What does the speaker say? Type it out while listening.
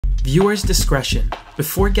Viewers' discretion.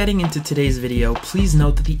 Before getting into today's video, please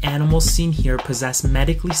note that the animals seen here possess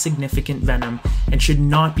medically significant venom and should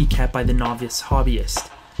not be kept by the novice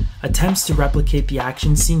hobbyist. Attempts to replicate the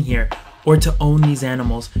actions seen here or to own these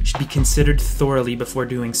animals should be considered thoroughly before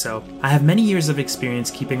doing so. I have many years of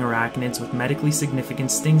experience keeping arachnids with medically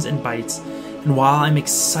significant stings and bites, and while I'm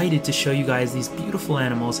excited to show you guys these beautiful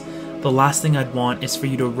animals, the last thing I'd want is for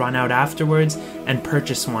you to run out afterwards and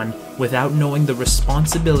purchase one without knowing the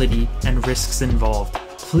responsibility and risks involved.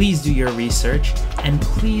 Please do your research and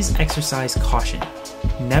please exercise caution.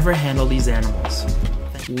 Never handle these animals.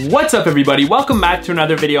 What's up everybody, welcome back to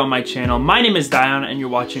another video on my channel. My name is Dion and you're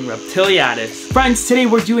watching Reptiliatus. Friends, today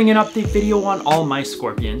we're doing an update video on all my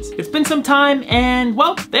scorpions. It's been some time and,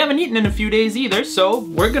 well, they haven't eaten in a few days either, so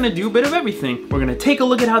we're gonna do a bit of everything. We're gonna take a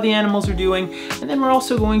look at how the animals are doing, and then we're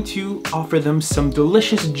also going to offer them some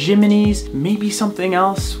delicious jiminis, maybe something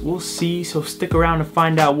else, we'll see, so stick around to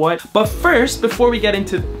find out what. But first, before we get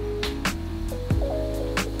into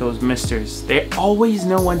those misters, they always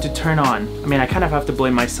know when to turn on. I mean, I kind of have to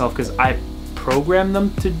blame myself because I programmed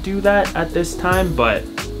them to do that at this time, but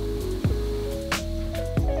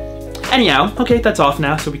anyhow, okay, that's off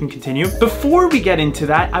now, so we can continue. Before we get into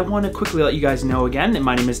that, I want to quickly let you guys know again that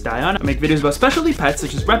my name is Dion. I make videos about specialty pets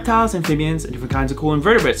such as reptiles, amphibians, and different kinds of cool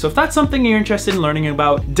invertebrates. So if that's something you're interested in learning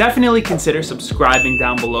about, definitely consider subscribing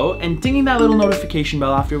down below and dinging that little notification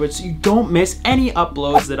bell afterwards so you don't miss any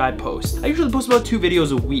uploads that I post. I usually post about 2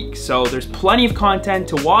 videos a week, so there's plenty of content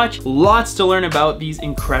to watch, lots to learn about these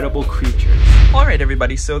incredible creatures. All right,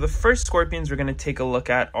 everybody, so the first scorpions we're going to take a look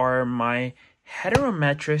at are my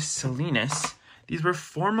Heterometrus silenus. These were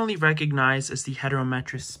formerly recognized as the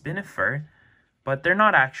Heterometrus spinifer, but they're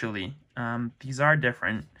not actually. These are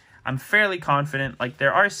different. I'm fairly confident, like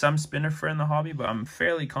there are some spinifer in the hobby, but I'm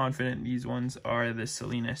fairly confident these ones are the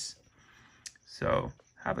silenus. So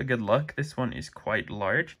have a good look. This one is quite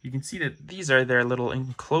large. You can see that these are their little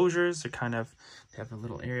enclosures. They have a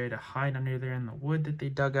little area to hide under there in the wood that they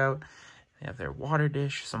dug out. They have their water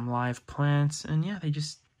dish, some live plants, and yeah, they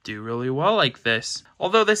just do really well like this.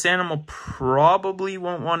 Although this animal probably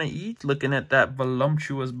won't want to eat, looking at that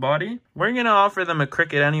voluptuous body. We're gonna offer them a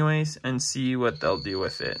cricket anyways and see what they'll do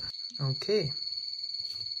with it. Okay.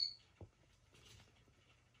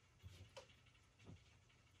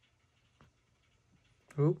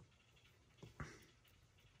 Oh.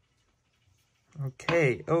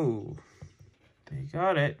 Okay. Oh. They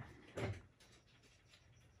got it.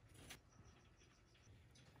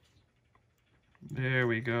 There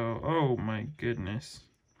we go. Oh my goodness.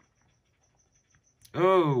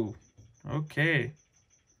 Oh, okay.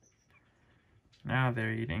 Now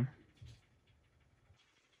they're eating.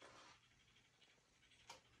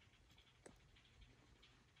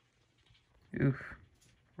 Oof,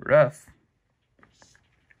 rough.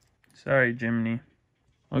 Sorry, Jiminy.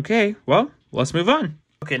 Okay, well, let's move on.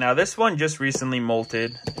 Okay, now this one just recently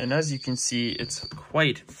molted, and as you can see, it's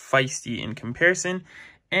quite feisty in comparison.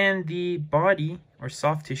 And the body or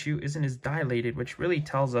soft tissue isn't as dilated, which really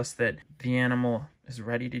tells us that the animal is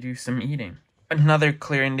ready to do some eating. Another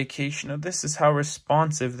clear indication of this is how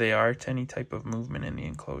responsive they are to any type of movement in the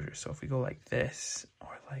enclosure. So if we go like this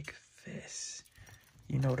or like this,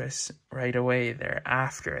 you notice right away they're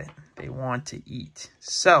after it. They want to eat.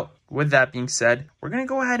 So with that being said, we're going to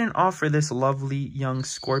go ahead and offer this lovely young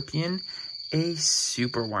scorpion a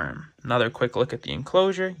superworm. Another quick look at the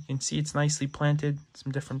enclosure. You can see it's nicely planted,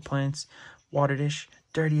 some different plants, water dish,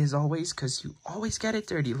 dirty as always, because you always get it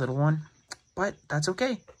dirty, little one. But that's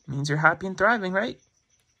okay. It means you're happy and thriving, right?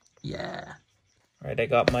 Yeah. All right, I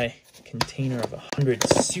got my container of 100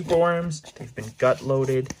 superworms. They've been gut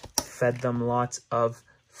loaded, fed them lots of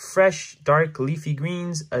fresh, dark leafy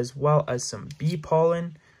greens, as well as some bee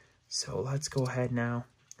pollen. So let's go ahead now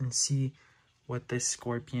and see what this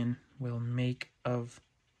scorpion will make of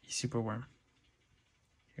a superworm.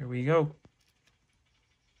 Here we go.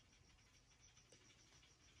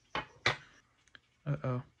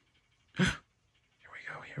 Uh-oh.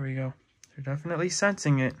 Here we go. They're definitely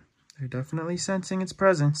sensing it. They're definitely sensing its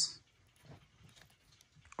presence.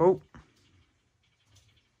 Oh.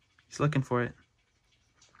 He's looking for it.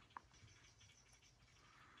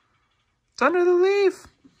 It's under the leaf.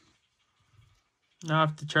 Now I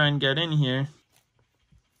have to try and get in here.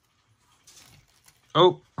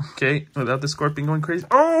 Oh, okay. Without the scorpion going crazy.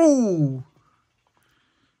 Oh!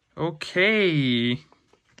 Okay.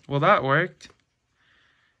 Well, that worked.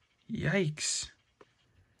 Yikes.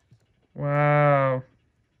 Wow.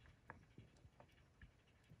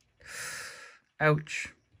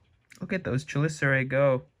 Ouch. Look at those chelicerae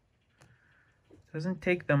go. Doesn't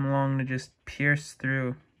take them long to just pierce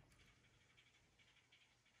through.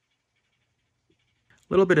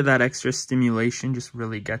 little bit of that extra stimulation just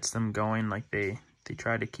really gets them going. Like they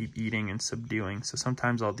try to keep eating and subduing. So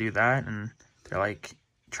sometimes I'll do that and they're like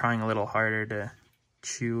trying a little harder to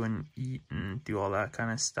chew and eat and do all that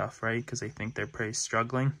kind of stuff, right? Because they think their prey's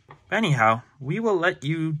struggling. But anyhow, we will let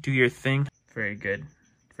you do your thing. Very good.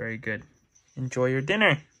 Very good. Enjoy your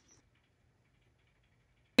dinner.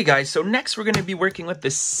 Hey guys, so next we're going to be working with the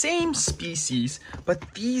same species,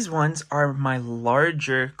 but these ones are my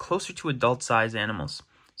larger, closer to adult size animals.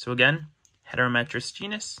 So again, Heterometrus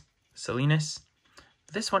genus, silenus.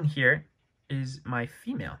 This one here is my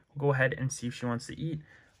female. We'll go ahead and see if she wants to eat.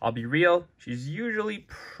 I'll be real, she's usually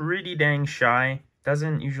pretty dang shy,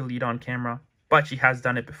 doesn't usually eat on camera, but she has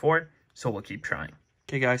done it before, so we'll keep trying.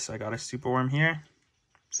 Okay guys, so I got a superworm here.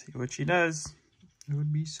 See what she does. It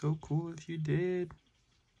would be so cool if you did.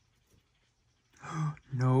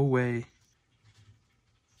 No way.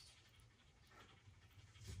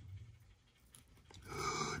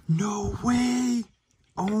 No way.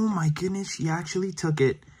 Oh my goodness, she actually took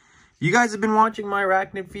it. You guys have been watching my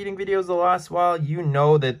arachnid feeding videos the last while. You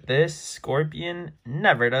know that this scorpion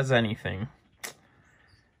never does anything.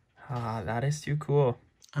 Ah, that is too cool.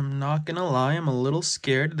 I'm not gonna lie, I'm a little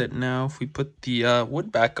scared that now if we put the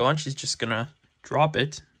wood back on, she's just gonna drop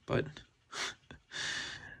it, but...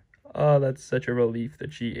 Oh, that's such a relief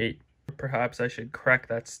that she ate. Perhaps I should correct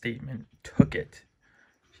that statement. Took it.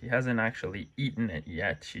 She hasn't actually eaten it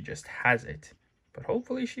yet. She just has it. But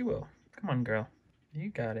hopefully she will. Come on, girl. You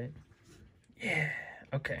got it. Yeah.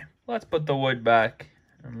 Okay. Let's put the wood back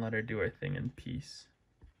and let her do her thing in peace.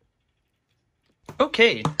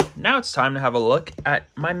 Okay. Now it's time to have a look at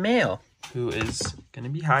my male, who is going to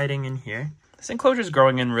be hiding in here. This enclosure is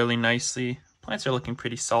growing in really nicely. Plants are looking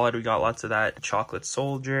pretty solid. We got lots of that chocolate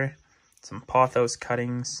soldier, some pothos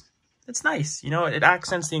cuttings. It's nice, you know, it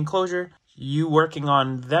accents the enclosure. You working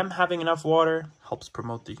on them having enough water helps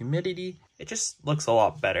promote the humidity. It just looks a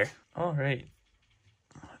lot better. All right,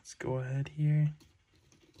 let's go ahead here.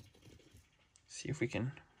 See if we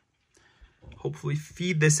can hopefully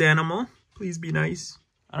feed this animal. Please be nice.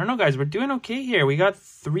 I don't know, guys, we're doing okay here. We got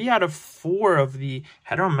 3 out of 4 of the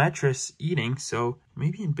Heterometrus eating, so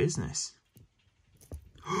maybe in business.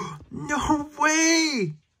 No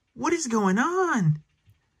way! What is going on?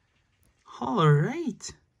 All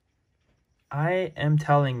right. I am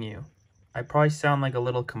telling you, I probably sound like a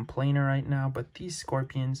little complainer right now, but these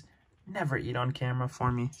scorpions never eat on camera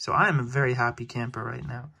for me. So I am a very happy camper right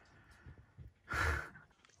now.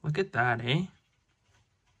 Look at that, eh?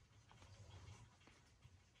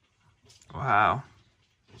 Wow.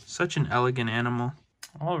 Such an elegant animal.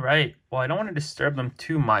 All right. Well, I don't want to disturb them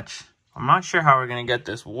too much. I'm not sure how we're going to get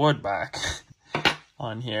this wood back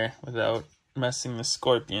on here without messing the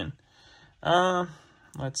scorpion.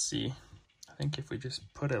 Let's see. I think if we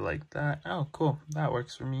just put it like that. Oh, cool. That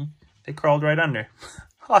works for me. They crawled right under.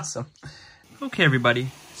 Awesome. Okay, everybody.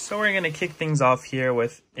 So we're going to kick things off here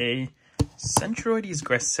with a Centruroides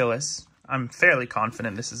gracilis. I'm fairly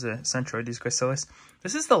confident this is a Centruroides gracilis.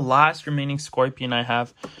 This is the last remaining scorpion I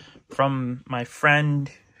have from my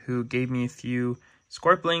friend who gave me a few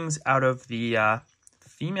scorpions out of the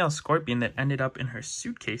female scorpion that ended up in her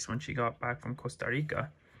suitcase when she got back from Costa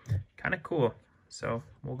Rica. Kind of cool. So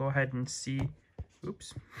we'll go ahead and see.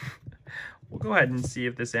 Oops. We'll go ahead and see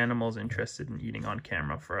if this animal is interested in eating on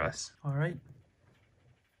camera for us. All right.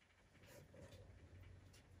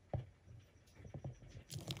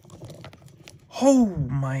 Oh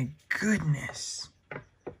my goodness.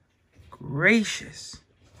 Gracious.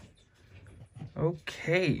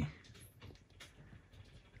 Okay.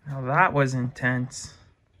 Now that was intense.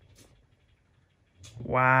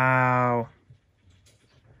 Wow.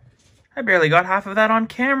 I barely got half of that on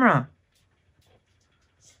camera.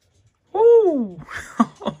 Ooh.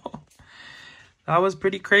 That was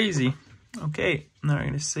pretty crazy. Okay, now we're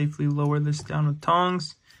going to safely lower this down with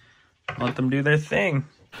tongs. Let them do their thing.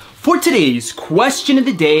 For today's question of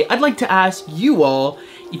the day, I'd like to ask you all,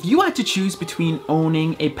 if you had to choose between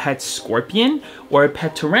owning a pet scorpion or a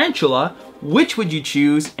pet tarantula, which would you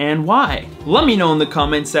choose and why? Let me know in the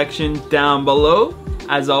comment section down below.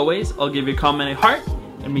 As always, I'll give your comment a heart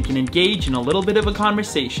and we can engage in a little bit of a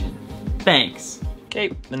conversation. Thanks. Okay,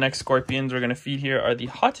 the next scorpions we're going to feed here are the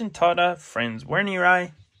Hottentotta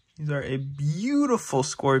franzwerneri. These are a beautiful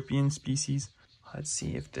scorpion species. Let's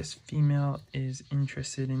see if this female is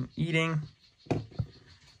interested in eating.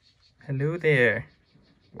 Hello there.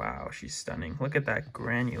 Wow, she's stunning. Look at that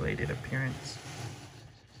granulated appearance.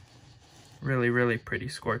 Really, really pretty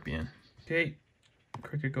scorpion. Okay,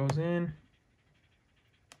 cricket goes in.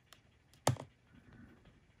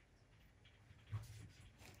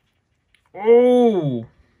 Oh!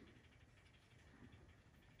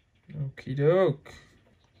 Okie doke.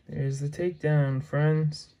 There's the takedown,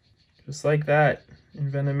 friends. Just like that.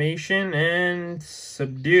 Envenomation and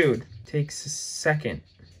subdued. Takes a second.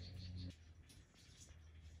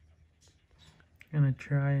 Gonna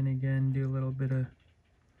try and again do a little bit of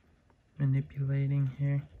manipulating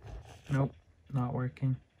here. Nope, not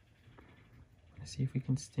working. Let's see if we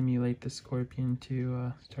can stimulate the scorpion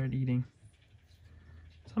to start eating.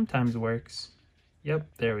 Sometimes works. Yep,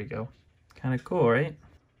 there we go. Kind of cool, right?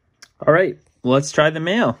 All right, let's try the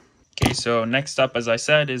male. Okay, so next up, as I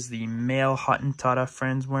said, is the male Hottentotta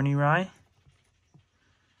franzwerneri.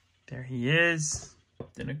 There he is.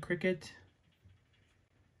 Then a cricket.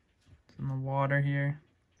 It's in the water here.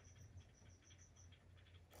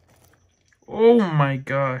 Oh my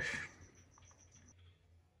gosh.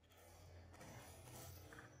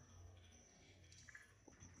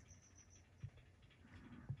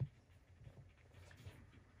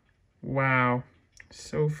 Wow,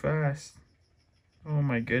 so fast. Oh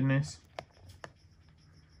my goodness.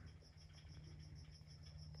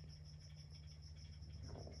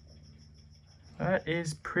 That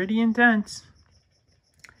is pretty intense.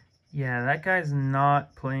 Yeah, that guy's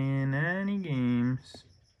not playing any games.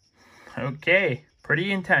 Okay,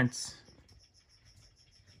 pretty intense.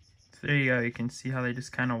 So there you go, you can see how they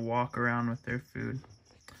just kind of walk around with their food.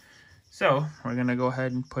 So we're gonna go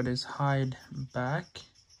ahead and put his hide back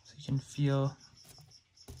so you can feel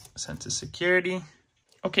a sense of security.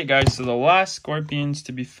 Okay guys, so the last scorpions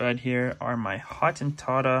to be fed here are my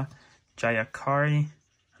Hottentotta jayakari,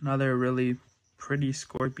 another really pretty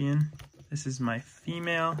scorpion. This is my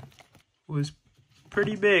female, who is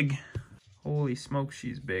pretty big. Holy smoke,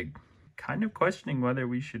 she's big. Kind of questioning whether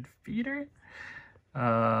we should feed her.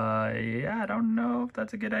 Yeah, I don't know if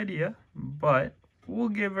that's a good idea, but we'll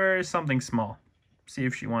give her something small. See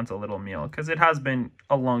if she wants a little meal, because it has been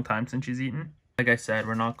a long time since she's eaten. Like I said,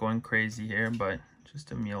 we're not going crazy here, but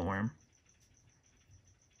just a mealworm.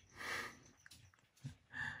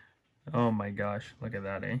 Oh my gosh, look at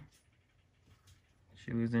that, eh?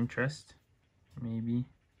 She lose interest? Maybe.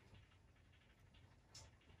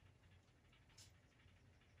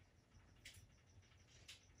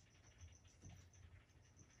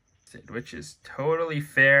 Which is totally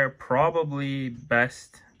fair, probably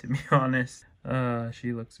best, to be honest.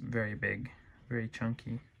 She looks very big, very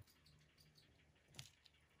chunky.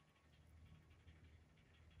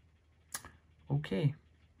 Okay,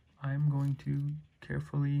 I'm going to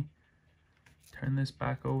carefully turn this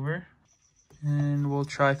back over and we'll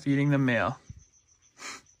try feeding the male.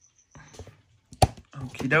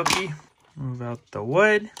 Okie dokie, move out the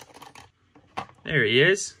wood. There he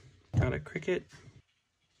is, got a cricket.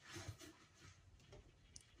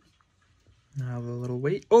 Now the little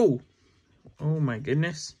weight. Oh my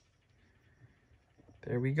goodness.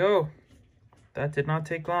 There we go. That did not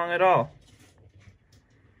take long at all.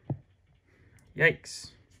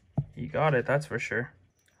 Yikes. He got it, that's for sure.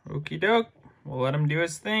 Okie doke. We'll let him do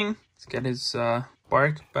his thing. Let's get his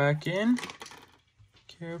bark back in.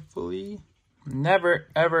 Carefully. Never,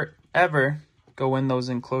 ever, ever go in those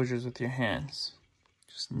enclosures with your hands.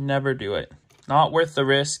 Just never do it. Not worth the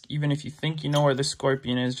risk. Even if you think you know where the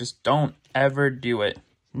scorpion is, just don't ever do it.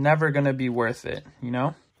 Never gonna be worth it, you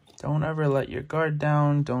know? Don't ever let your guard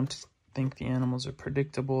down. Don't think the animals are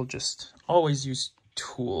predictable. Just always use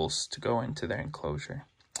tools to go into their enclosure.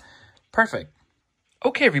 Perfect.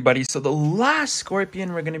 Okay, everybody, so the last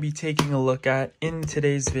scorpion we're gonna be taking a look at in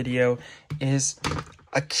today's video is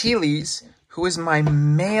Achilles, who is my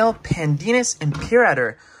male Pandinus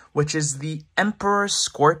imperator, which is the emperor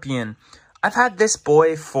scorpion. I've had this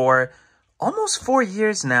boy for almost 4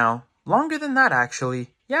 years now. Longer than that, actually.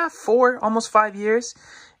 Yeah, 4, almost 5 years.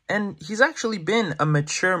 And he's actually been a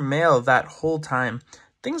mature male that whole time.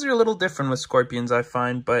 Things are a little different with scorpions, I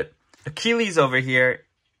find, but Achilles over here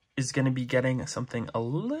is going to be getting something a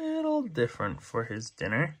little different for his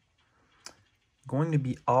dinner. I'm going to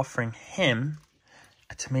be offering him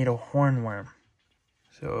a tomato hornworm.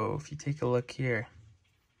 So if you take a look here,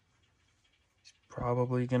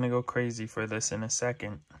 probably gonna go crazy for this in a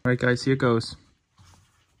second. All right, guys, here goes.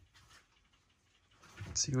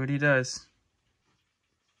 Let's see what he does.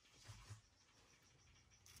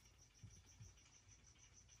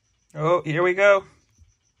 Oh, here we go.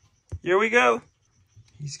 Here we go.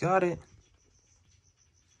 He's got it.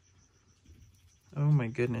 Oh my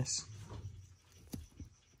goodness.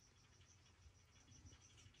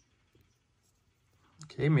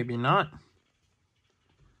 Okay, maybe not.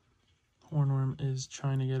 Hornworm is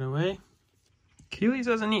trying to get away. Achilles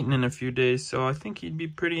hasn't eaten in a few days, so I think he'd be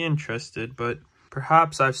pretty interested, but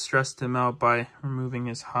perhaps I've stressed him out by removing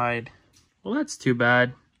his hide. Well, that's too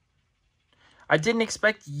bad. I didn't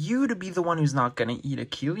expect you to be the one who's not gonna eat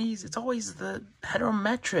Achilles. It's always the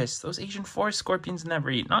Heterometrus. Those Asian forest scorpions never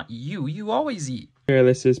eat. Not you. You always eat. Here,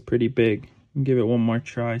 this is pretty big. Give it one more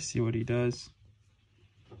try, see what he does.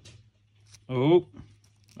 Oh,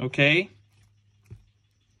 okay.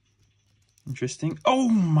 Interesting. Oh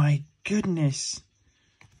my goodness.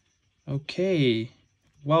 Okay,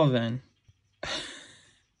 well then.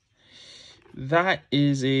 That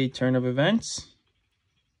is a turn of events.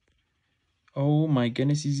 Oh my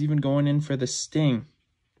goodness, he's even going in for the sting.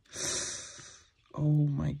 Oh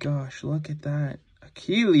my gosh, look at that.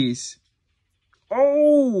 Achilles.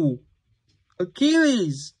 Oh!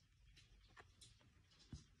 Achilles!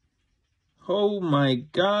 Oh my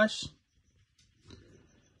gosh.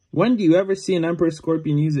 When do you ever see an emperor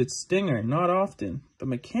scorpion use its stinger? Not often. The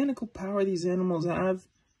mechanical power these animals have,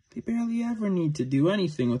 they barely ever need to do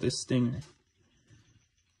anything with a stinger.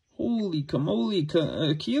 Holy camoli,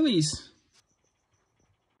 Achilles.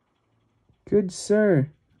 Good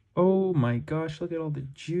sir. Oh my gosh, look at all the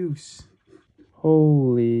juice.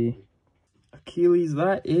 Holy. Achilles,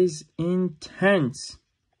 that is intense.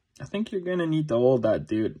 I think you're gonna need to hold that,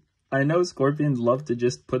 dude. I know scorpions love to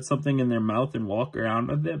just put something in their mouth and walk around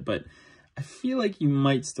with it, but I feel like you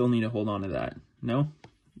might still need to hold on to that. No?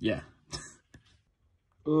 Yeah.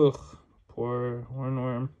 Ugh, poor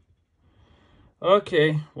hornworm.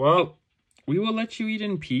 Okay, well, we will let you eat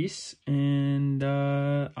in peace, and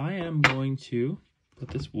I am going to put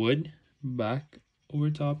this wood back over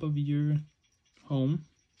top of your home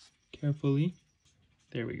carefully.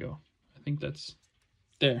 There we go. I think that's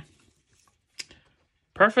there.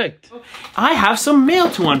 Perfect. I have some mail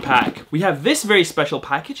to unpack. We have this very special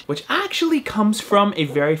package, which actually comes from a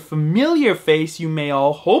very familiar face you may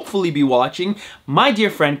all hopefully be watching, my dear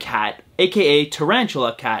friend Kat, aka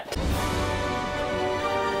Tarantulakat.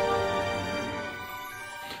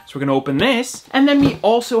 So we're gonna open this, and then we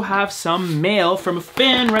also have some mail from a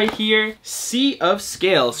fan right here, Sea of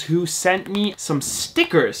Scales, who sent me some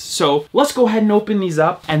stickers. So let's go ahead and open these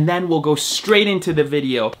up, and then we'll go straight into the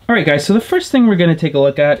video. All right, guys, so the first thing we're gonna take a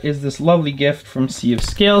look at is this lovely gift from Sea of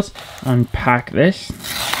Scales. Unpack this.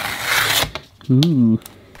 Ooh,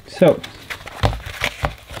 so,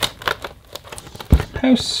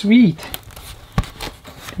 how sweet.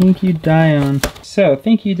 Thank you, Dion. So,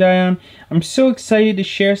 thank you, Dion. I'm so excited to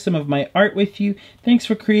share some of my art with you. Thanks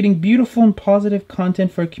for creating beautiful and positive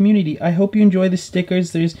content for our community. I hope you enjoy the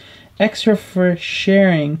stickers. There's extra for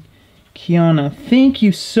sharing. Kiana, thank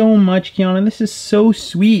you so much, Kiana. This is so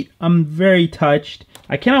sweet. I'm very touched.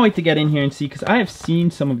 I cannot wait to get in here and see, because I have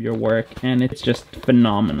seen some of your work and it's just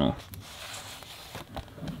phenomenal.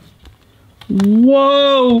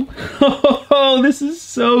 Whoa! Oh, this is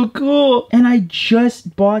so cool! And I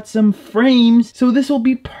just bought some frames, so this will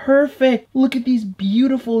be perfect. Look at these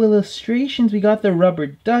beautiful illustrations. We got the rubber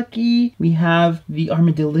ducky, we have the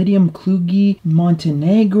Armadillidium klugi,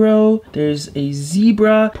 Montenegro, there's a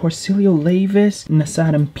zebra, Porcilio laevis,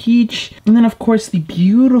 Nasadum peach, and then of course the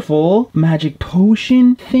beautiful magic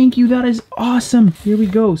potion. Thank you, that is awesome. Here we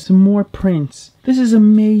go, some more prints. This is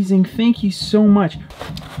amazing. Thank you so much.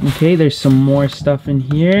 Okay, there's some more stuff in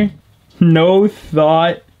here. No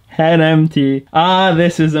thought, head empty. Ah,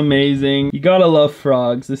 this is amazing. You gotta love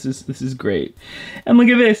frogs. This is great. And look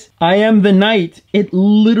at this. I am the knight. It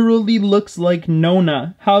literally looks like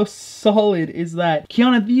Nona. How solid is that?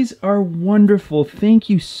 Kiana, these are wonderful. Thank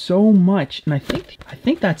you so much. And I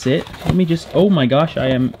think that's it. Let me just, oh my gosh, I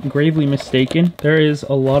am gravely mistaken. There is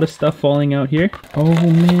a lot of stuff falling out here. Oh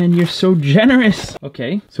man, you're so generous.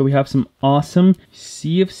 Okay, so we have some awesome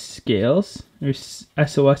Sea of Scales. There's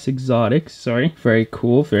SOS Exotics, sorry. Very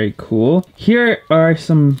cool, very cool. Here are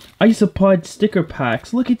some isopod sticker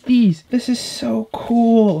packs. Look at these. This is so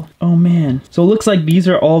cool. Oh man. So it looks like these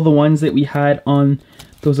are all the ones that we had on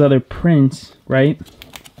those other prints, right?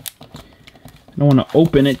 I don't want to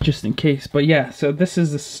open it just in case, but yeah, so this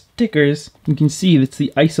is the stickers. You can see that's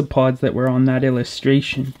the isopods that were on that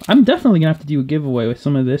illustration. I'm definitely gonna have to do a giveaway with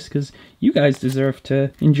some of this because you guys deserve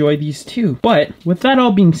to enjoy these too. But with that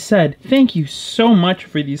all being said, thank you so much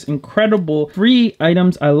for these incredible free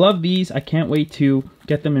items. I love these. I can't wait to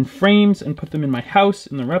get them in frames and put them in my house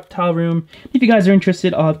in the reptile room. If you guys are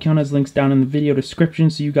interested, I'll have Kiana's links down in the video description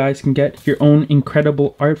so you guys can get your own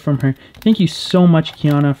incredible art from her. Thank you so much,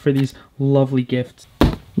 Kiana, for these lovely gifts.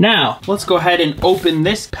 Now, let's go ahead and open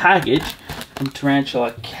this package from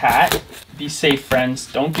Tarantulakat. Be safe,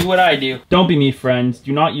 friends. Don't do what I do. Don't be me, friends.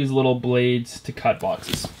 Do not use little blades to cut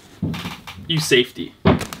boxes. Use safety.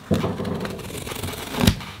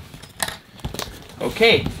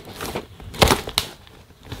 Okay.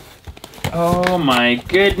 Oh my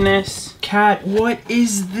goodness. Kat, what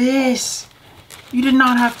is this? You did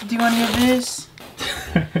not have to do any of this.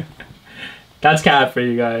 That's Cat for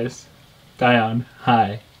you guys. Dion,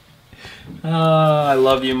 hi. Oh, I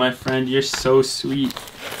love you, my friend. You're so sweet.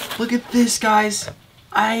 Look at this, guys.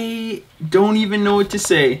 I don't even know what to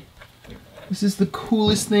say. This is the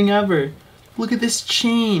coolest thing ever. Look at this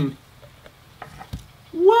chain.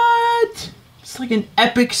 What? It's like an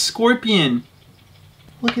epic scorpion.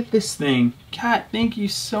 Look at this thing. Cat, thank you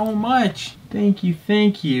so much. Thank you,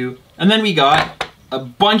 thank you. And then we got a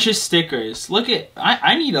bunch of stickers. Look at,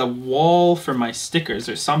 I need a wall for my stickers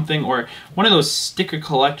or something, or one of those sticker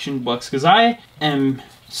collection books, because I am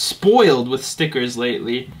spoiled with stickers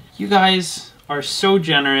lately. You guys are so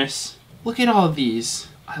generous. Look at all these.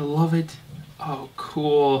 I love it. Oh,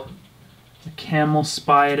 cool. The camel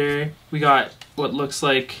spider. We got what looks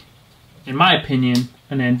like, in my opinion,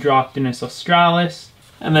 an Androctonus australis.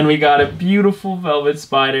 And then we got a beautiful velvet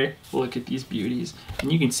spider. Look at these beauties.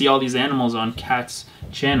 And you can see all these animals on Cat's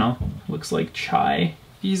channel. Looks like Chai.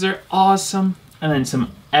 These are awesome. And then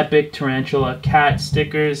some epic tarantula cat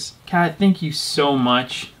stickers. Cat, thank you so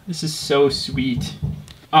much. This is so sweet.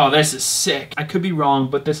 Oh, this is sick. I could be wrong,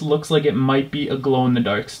 but this looks like it might be a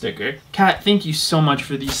glow-in-the-dark sticker. Cat, thank you so much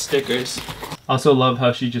for these stickers. Also love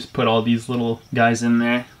how she just put all these little guys in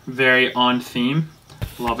there. Very on theme.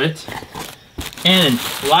 Love it. And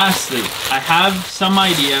lastly, I have some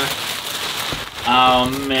idea.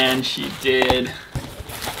 Oh man, she did.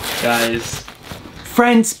 Guys.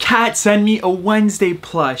 Friends, Cat sent me a Wednesday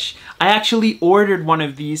plush. I actually ordered one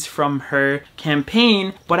of these from her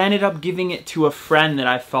campaign, but I ended up giving it to a friend that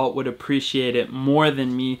I felt would appreciate it more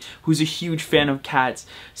than me, who's a huge fan of cats.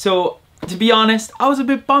 So, to be honest, I was a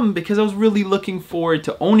bit bummed because I was really looking forward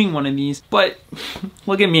to owning one of these, but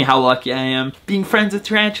look at me how lucky I am. Being friends with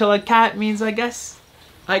Tarantulakat means I guess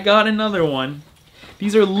I got another one.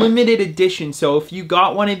 These are limited edition, so if you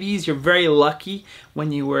got one of these, you're very lucky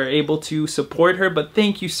when you were able to support her, but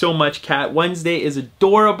thank you so much, Cat. Wednesday is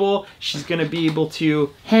adorable. She's gonna be able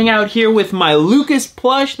to hang out here with my Lucas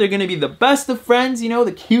plush. They're gonna be the best of friends, you know,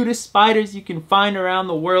 the cutest spiders you can find around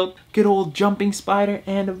the world. Good old jumping spider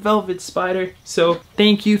and a velvet spider. So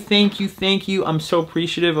thank you, thank you, thank you. I'm so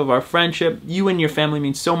appreciative of our friendship. You and your family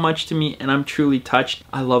mean so much to me, and I'm truly touched.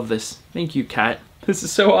 I love this. Thank you, Cat. This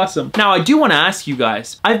is so awesome. Now, I do want to ask you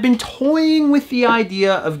guys, I've been toying with the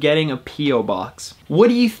idea of getting a P.O. box. What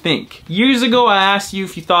do you think? Years ago, I asked you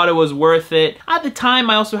if you thought it was worth it. At the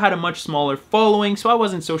time, I also had a much smaller following, so I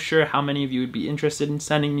wasn't so sure how many of you would be interested in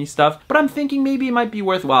sending me stuff, but I'm thinking maybe it might be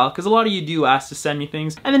worthwhile, because a lot of you do ask to send me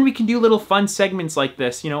things, and then we can do little fun segments like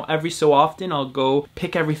this. You know, every so often, I'll go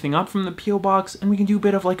pick everything up from the P.O. box, and we can do a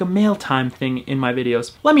bit of like a mail time thing in my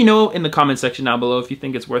videos. Let me know in the comment section down below if you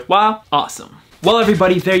think it's worthwhile. Awesome. Well,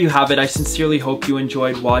 everybody, there you have it. I sincerely hope you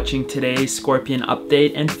enjoyed watching today's scorpion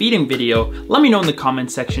update and feeding video. Let me know in the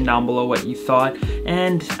comment section down below what you thought.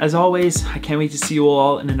 And as always, I can't wait to see you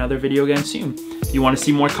all in another video again soon. If you want to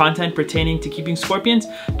see more content pertaining to keeping scorpions,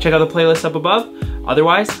 check out the playlist up above.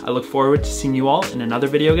 Otherwise, I look forward to seeing you all in another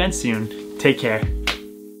video again soon. Take care.